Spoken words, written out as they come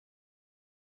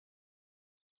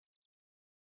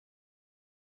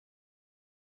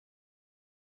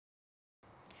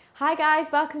Hi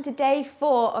guys, welcome to day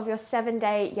 4 of your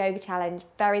 7-day yoga challenge,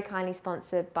 very kindly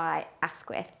sponsored by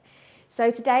Asquith. So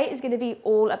today is going to be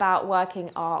all about working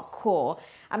our core.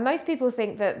 And most people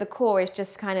think that the core is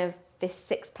just kind of this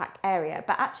six-pack area,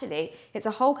 but actually it's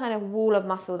a whole kind of wall of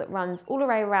muscle that runs all the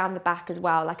way around the back as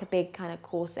well, like a big kind of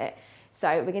corset. So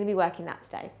we're going to be working that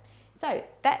today. So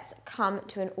let's come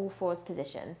to an all fours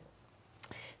position.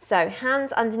 So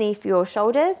hands underneath your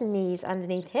shoulders, knees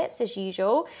underneath hips as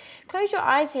usual. Close your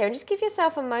eyes here and just give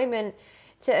yourself a moment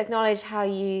to acknowledge how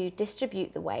you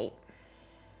distribute the weight.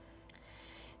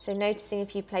 So noticing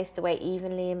if you place the weight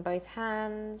evenly in both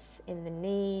hands, in the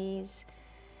knees.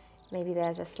 Maybe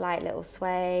there's a slight little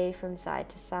sway from side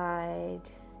to side.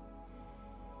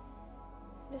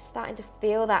 Just starting to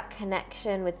feel that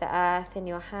connection with the earth in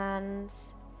your hands.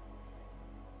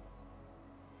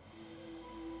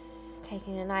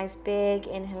 Taking a nice big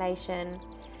inhalation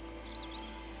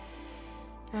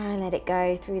and let it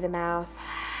go through the mouth.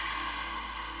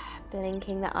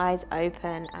 Blinking the eyes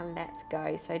open and let's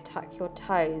go. So tuck your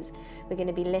toes. We're going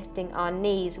to be lifting our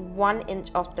knees 1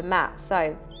 inch off the mat.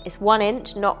 So it's 1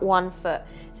 inch, not 1 foot.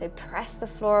 So press the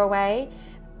floor away.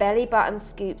 Belly button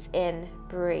scoops in.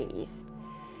 Breathe.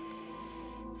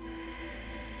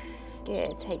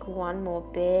 Good. Take one more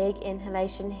big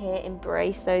inhalation here.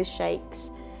 Embrace those shakes.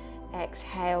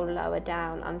 Exhale, lower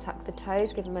down, untuck the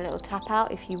toes, give them a little tap out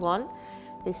if you want.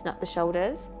 Loosen up the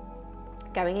shoulders.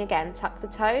 Going again, tuck the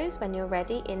toes. When you're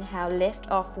ready, inhale, lift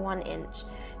off 1 inch.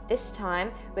 This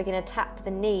time, we're going to tap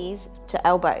the knees to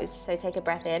elbows. So take a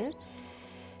breath in.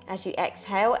 As you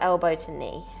exhale, elbow to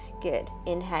knee. Good.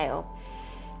 Inhale.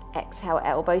 Exhale,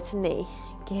 elbow to knee.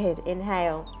 Good.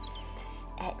 Inhale.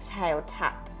 Exhale,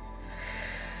 tap.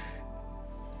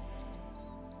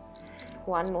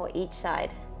 One more each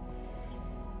side.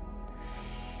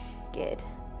 Good.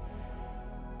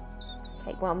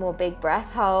 Take one more big breath,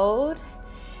 hold.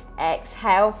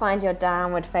 Exhale, find your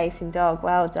downward facing dog.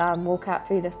 Well done. Walk out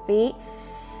through the feet.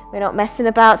 We're not messing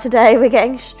about today, we're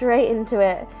getting straight into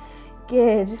it.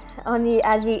 Good. On you,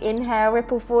 as you inhale,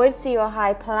 ripple forward to your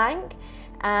high plank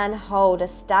and hold.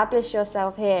 Establish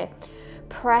yourself here.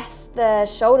 Press the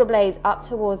shoulder blades up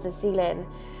towards the ceiling.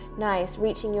 Nice.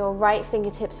 Reaching your right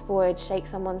fingertips forward, shake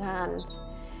someone's hand.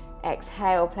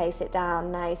 Exhale, place it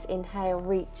down. Nice. Inhale,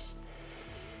 reach.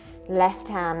 Left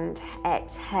hand.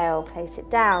 Exhale, place it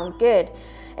down. Good.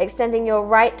 Extending your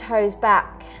right toes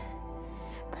back.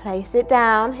 Place it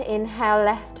down. Inhale,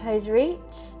 left toes reach.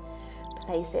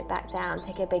 Place it back down.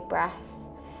 Take a big breath.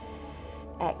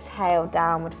 Exhale,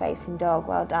 downward facing dog.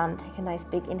 Well done. Take a nice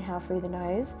big inhale through the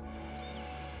nose.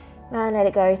 And let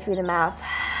it go through the mouth.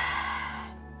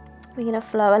 We're going to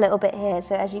flow a little bit here.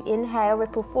 So as you inhale,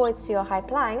 ripple forwards to your high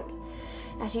plank.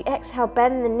 As you exhale,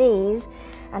 bend the knees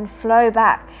and flow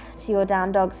back to your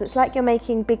down dog. So it's like you're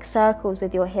making big circles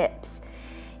with your hips.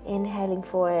 Inhaling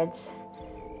forwards.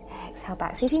 Exhale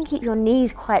back. See if you can keep your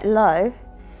knees quite low.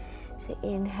 So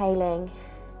inhaling.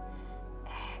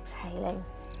 Exhaling.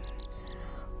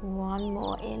 One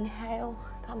more inhale.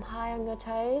 Come high on your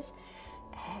toes.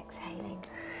 Exhaling.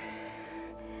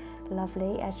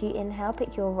 Lovely. As you inhale,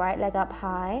 pick your right leg up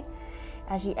high.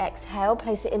 As you exhale,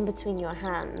 place it in between your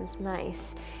hands. Nice.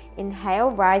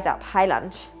 Inhale, rise up, high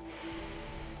lunge.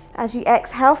 As you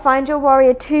exhale, find your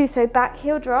warrior 2. So back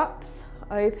heel drops,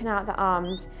 open out the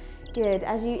arms. Good.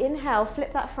 As you inhale,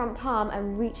 flip that front palm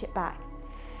and reach it back.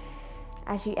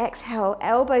 As you exhale,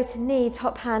 elbow to knee,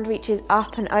 top hand reaches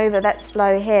up and over. Let's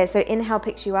flow here. So inhale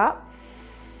picks you up.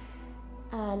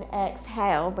 And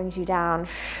exhale brings you down,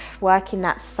 working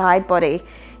that side body.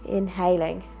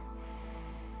 Inhaling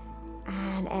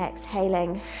and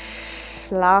exhaling.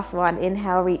 Last one.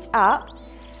 Inhale, reach up.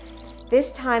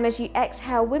 This time as you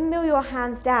exhale, windmill your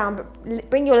hands down, but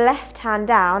bring your left hand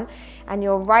down and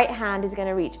your right hand is going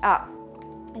to reach up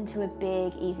into a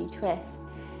big easy twist.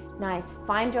 Nice.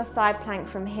 Find your side plank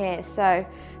from here. So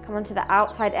come onto the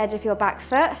outside edge of your back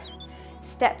foot.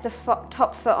 Step the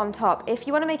top foot on top. If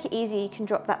you want to make it easy, you can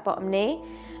drop that bottom knee.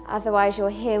 Otherwise,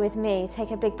 you're here with me. Take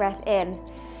a big breath in.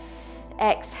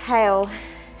 Exhale,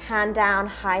 hand down,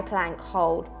 high plank,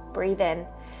 hold. Breathe in.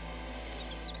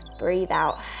 Breathe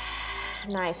out.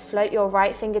 Nice. Float your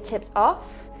right fingertips off.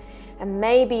 And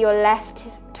maybe your left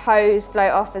toes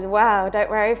float off as well.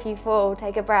 Don't worry if you fall.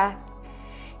 Take a breath.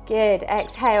 Good.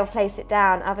 Exhale, place it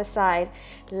down. Other side.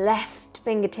 Left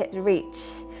fingertips reach.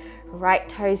 Right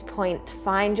toes point,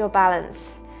 find your balance.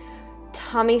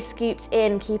 Tummy scoops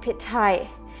in, keep it tight.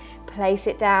 Place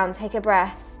it down, take a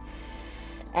breath.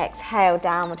 Exhale,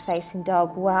 downward facing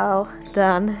dog. Well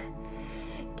done.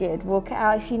 Good, walk it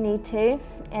out if you need to.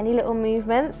 Any little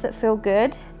movements that feel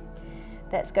good.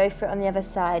 Let's go for it on the other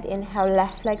side. Inhale,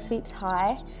 left leg sweeps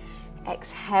high.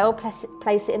 Exhale,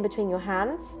 place it in between your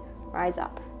hands. Rise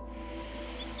up.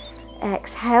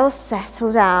 Exhale,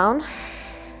 settle down.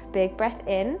 Big breath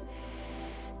in.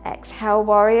 Exhale,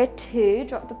 warrior two.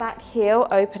 Drop the back heel,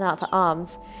 open out the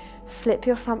arms. Flip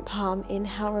your front palm,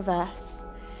 inhale, reverse.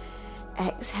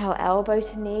 Exhale, elbow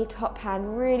to knee, top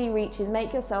hand really reaches.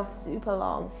 Make yourself super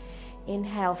long.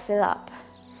 Inhale, fill up.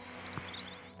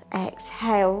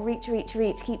 Exhale, reach, reach,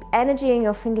 reach. Keep energy in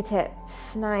your fingertips.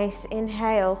 Nice,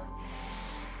 inhale.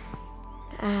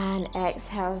 And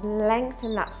exhale,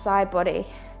 lengthen that side body.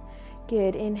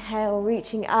 Good, inhale,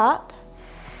 reaching up.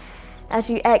 As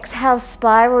you exhale,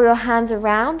 spiral your hands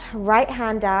around, right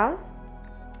hand down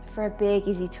for a big,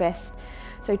 easy twist.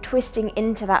 So twisting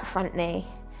into that front knee.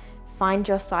 Find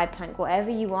your side plank, whatever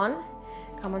you want.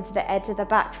 Come onto the edge of the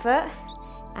back foot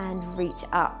and reach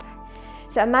up.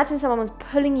 So imagine someone was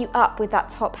pulling you up with that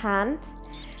top hand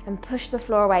and push the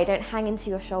floor away. Don't hang into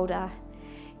your shoulder.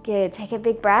 Good, take a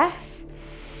big breath.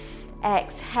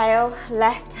 Exhale,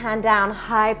 left hand down,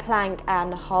 high plank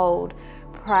and hold.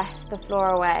 Press the floor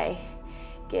away.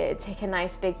 Good, take a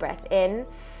nice big breath in.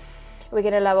 We're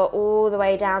gonna lower all the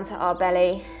way down to our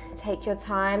belly. Take your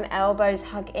time, elbows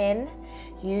hug in.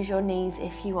 Use your knees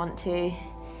if you want to.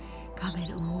 Come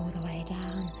in all the way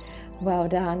down. Well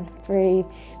done, breathe.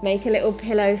 Make a little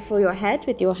pillow for your head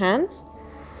with your hands.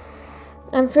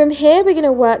 And from here, we're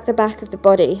gonna work the back of the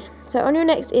body. So on your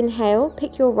next inhale,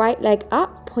 pick your right leg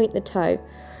up, point the toe.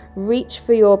 Reach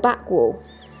for your back wall.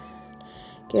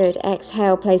 Good,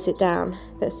 exhale, place it down.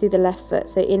 Let's do the left foot.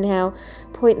 So inhale,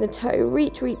 point the toe,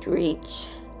 reach, reach, reach.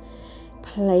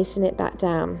 Placing it back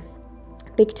down.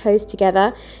 Big toes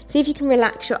together. See if you can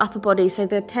relax your upper body. So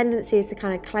the tendency is to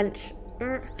kind of clench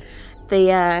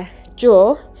the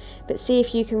jaw, but see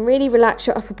if you can really relax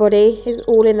your upper body. It's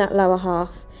all in that lower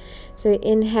half. So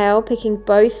inhale, picking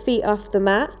both feet off the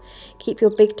mat. Keep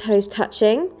your big toes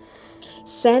touching.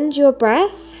 Send your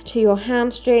breath to your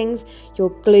hamstrings, your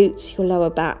glutes, your lower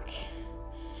back.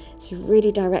 So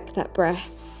really direct that breath.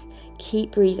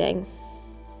 Keep breathing.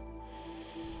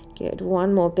 Good,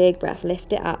 one more big breath,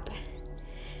 lift it up.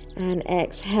 And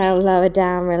exhale, lower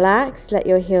down, relax. Let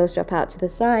your heels drop out to the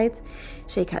sides.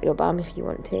 Shake out your bum if you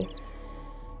want to.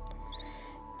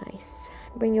 Nice.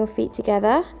 Bring your feet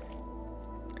together.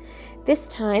 This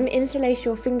time, interlace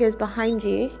your fingers behind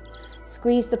you.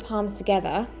 Squeeze the palms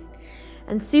together.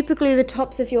 And super glue the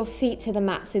tops of your feet to the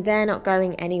mat so they're not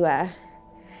going anywhere.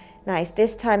 Nice.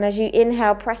 This time, as you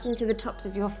inhale, press into the tops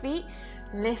of your feet.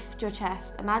 Lift your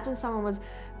chest. Imagine someone was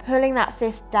pulling that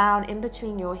fist down in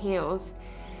between your heels.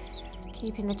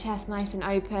 Keeping the chest nice and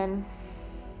open.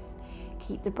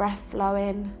 Keep the breath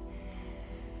flowing.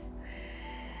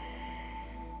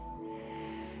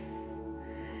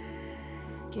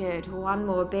 Good, one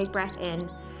more big breath in.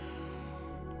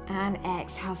 And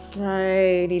exhale,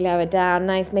 slowly lower down.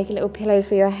 Nice, make a little pillow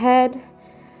for your head.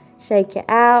 Shake it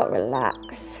out,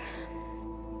 relax.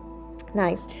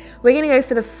 Nice. We're gonna go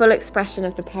for the full expression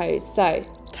of the pose. So,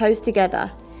 toes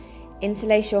together.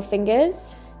 Interlace your fingers.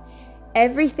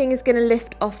 Everything is gonna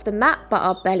lift off the mat but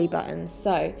our belly buttons.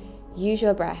 So, use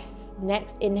your breath.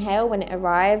 Next inhale, when it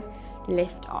arrives,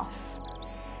 lift off.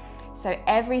 So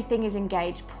everything is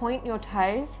engaged. Point your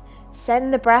toes,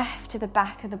 send the breath to the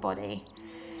back of the body.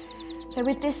 So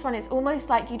with this one, it's almost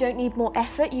like you don't need more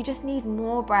effort, you just need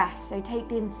more breath. So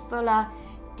take in fuller,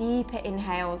 deeper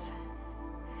inhales.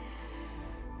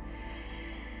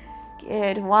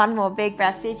 Good, one more big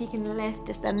breath. See if you can lift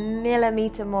just a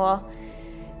millimeter more.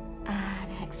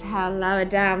 And exhale, lower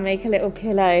down, make a little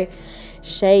pillow.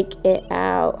 Shake it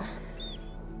out.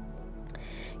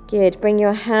 Good, bring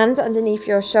your hands underneath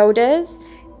your shoulders,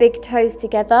 big toes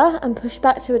together and push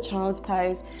back to a child's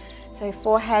pose. So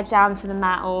forehead down to the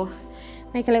mat or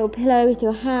make a little pillow with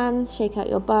your hands, shake out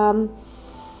your bum.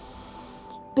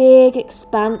 Big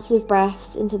expansive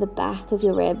breaths into the back of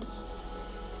your ribs.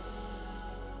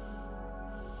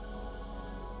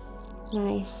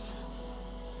 Nice.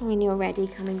 When you're ready,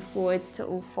 coming forwards to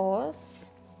all fours.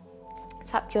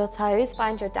 Tuck your toes,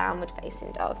 find your downward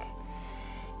facing dog.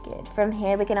 Good. From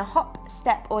here, we're going to hop,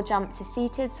 step or jump to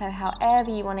seated. So however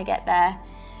you want to get there,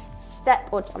 step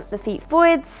or jump the feet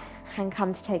forwards and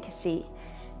come to take a seat.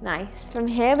 Nice. From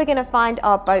here, we're going to find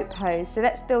our boat pose. So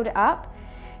let's build it up.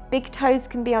 Big toes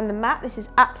can be on the mat. This is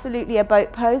absolutely a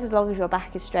boat pose as long as your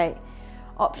back is straight.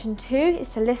 Option 2 is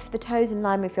to lift the toes in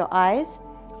line with your eyes.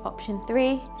 Option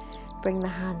 3, bring the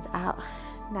hands out.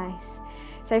 Nice.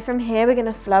 So from here, we're going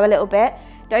to flow a little bit.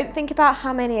 Don't think about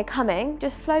how many are coming.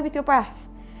 Just flow with your breath.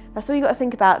 That's all you got to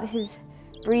think about. This is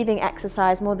breathing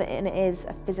exercise more than it is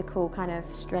a physical kind of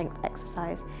strength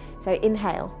exercise. So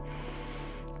inhale,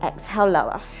 exhale,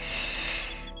 lower.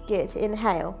 Good,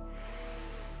 inhale,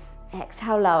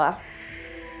 exhale, lower.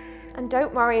 And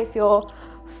don't worry if you're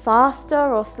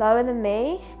faster or slower than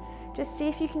me. Just see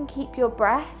if you can keep your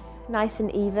breath nice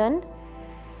and even.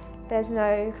 There's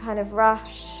no kind of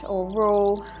rush or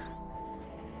rule.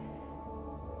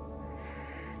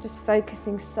 Just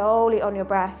focusing solely on your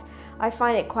breath. I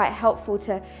find it quite helpful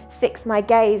to fix my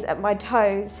gaze at my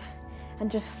toes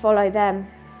and just follow them.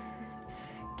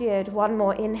 Good, one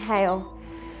more, inhale,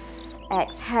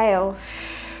 exhale,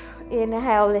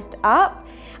 inhale, lift up,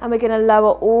 and we're gonna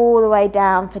lower all the way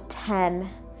down for 10,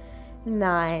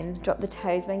 9, drop the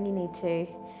toes when you need to,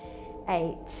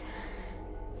 8,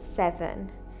 7,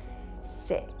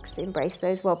 6, embrace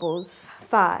those wobbles,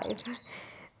 5,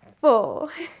 4,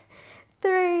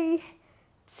 3,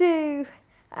 2,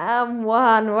 and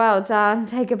 1. Well done.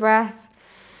 Take a breath.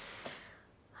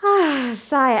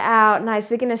 Sigh it out. Nice.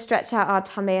 We're going to stretch out our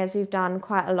tummy as we've done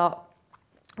quite a lot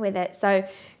with it. So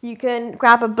you can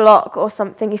grab a block or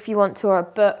something if you want to, or a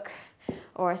book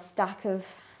or a stack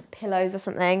of pillows or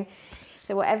something.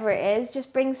 So whatever it is,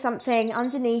 just bring something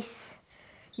underneath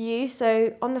you.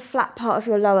 So on the flat part of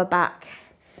your lower back.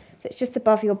 So it's just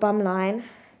above your bum line.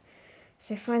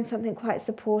 So find something quite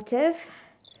supportive.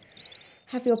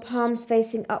 Have your palms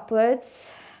facing upwards.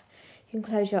 You can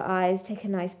close your eyes, take a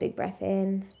nice big breath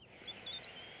in.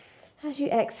 As you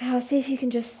exhale, see if you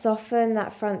can just soften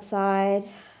that front side,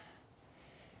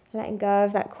 letting go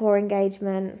of that core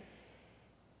engagement.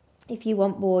 If you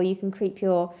want more, you can creep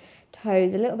your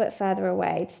toes a little bit further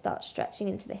away to start stretching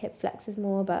into the hip flexors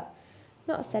more, but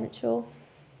not essential.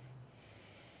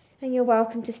 And you're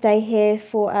welcome to stay here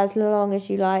for as long as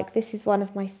you like. This is one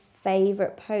of my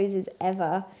favourite poses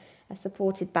ever. A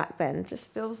supported back bend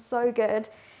just feels so good.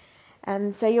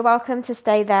 So you're welcome to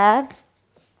stay there.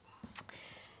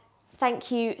 Thank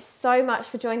you so much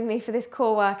for joining me for this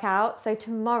core workout. So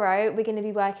tomorrow we're going to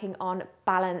be working on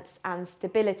balance and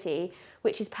stability,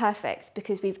 which is perfect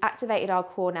because we've activated our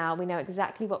core now. We know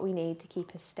exactly what we need to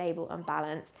keep us stable and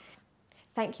balanced.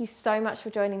 Thank you so much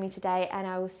for joining me today, and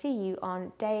I will see you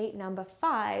on day number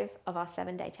 5 of our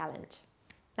 7-day challenge.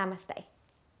 Namaste.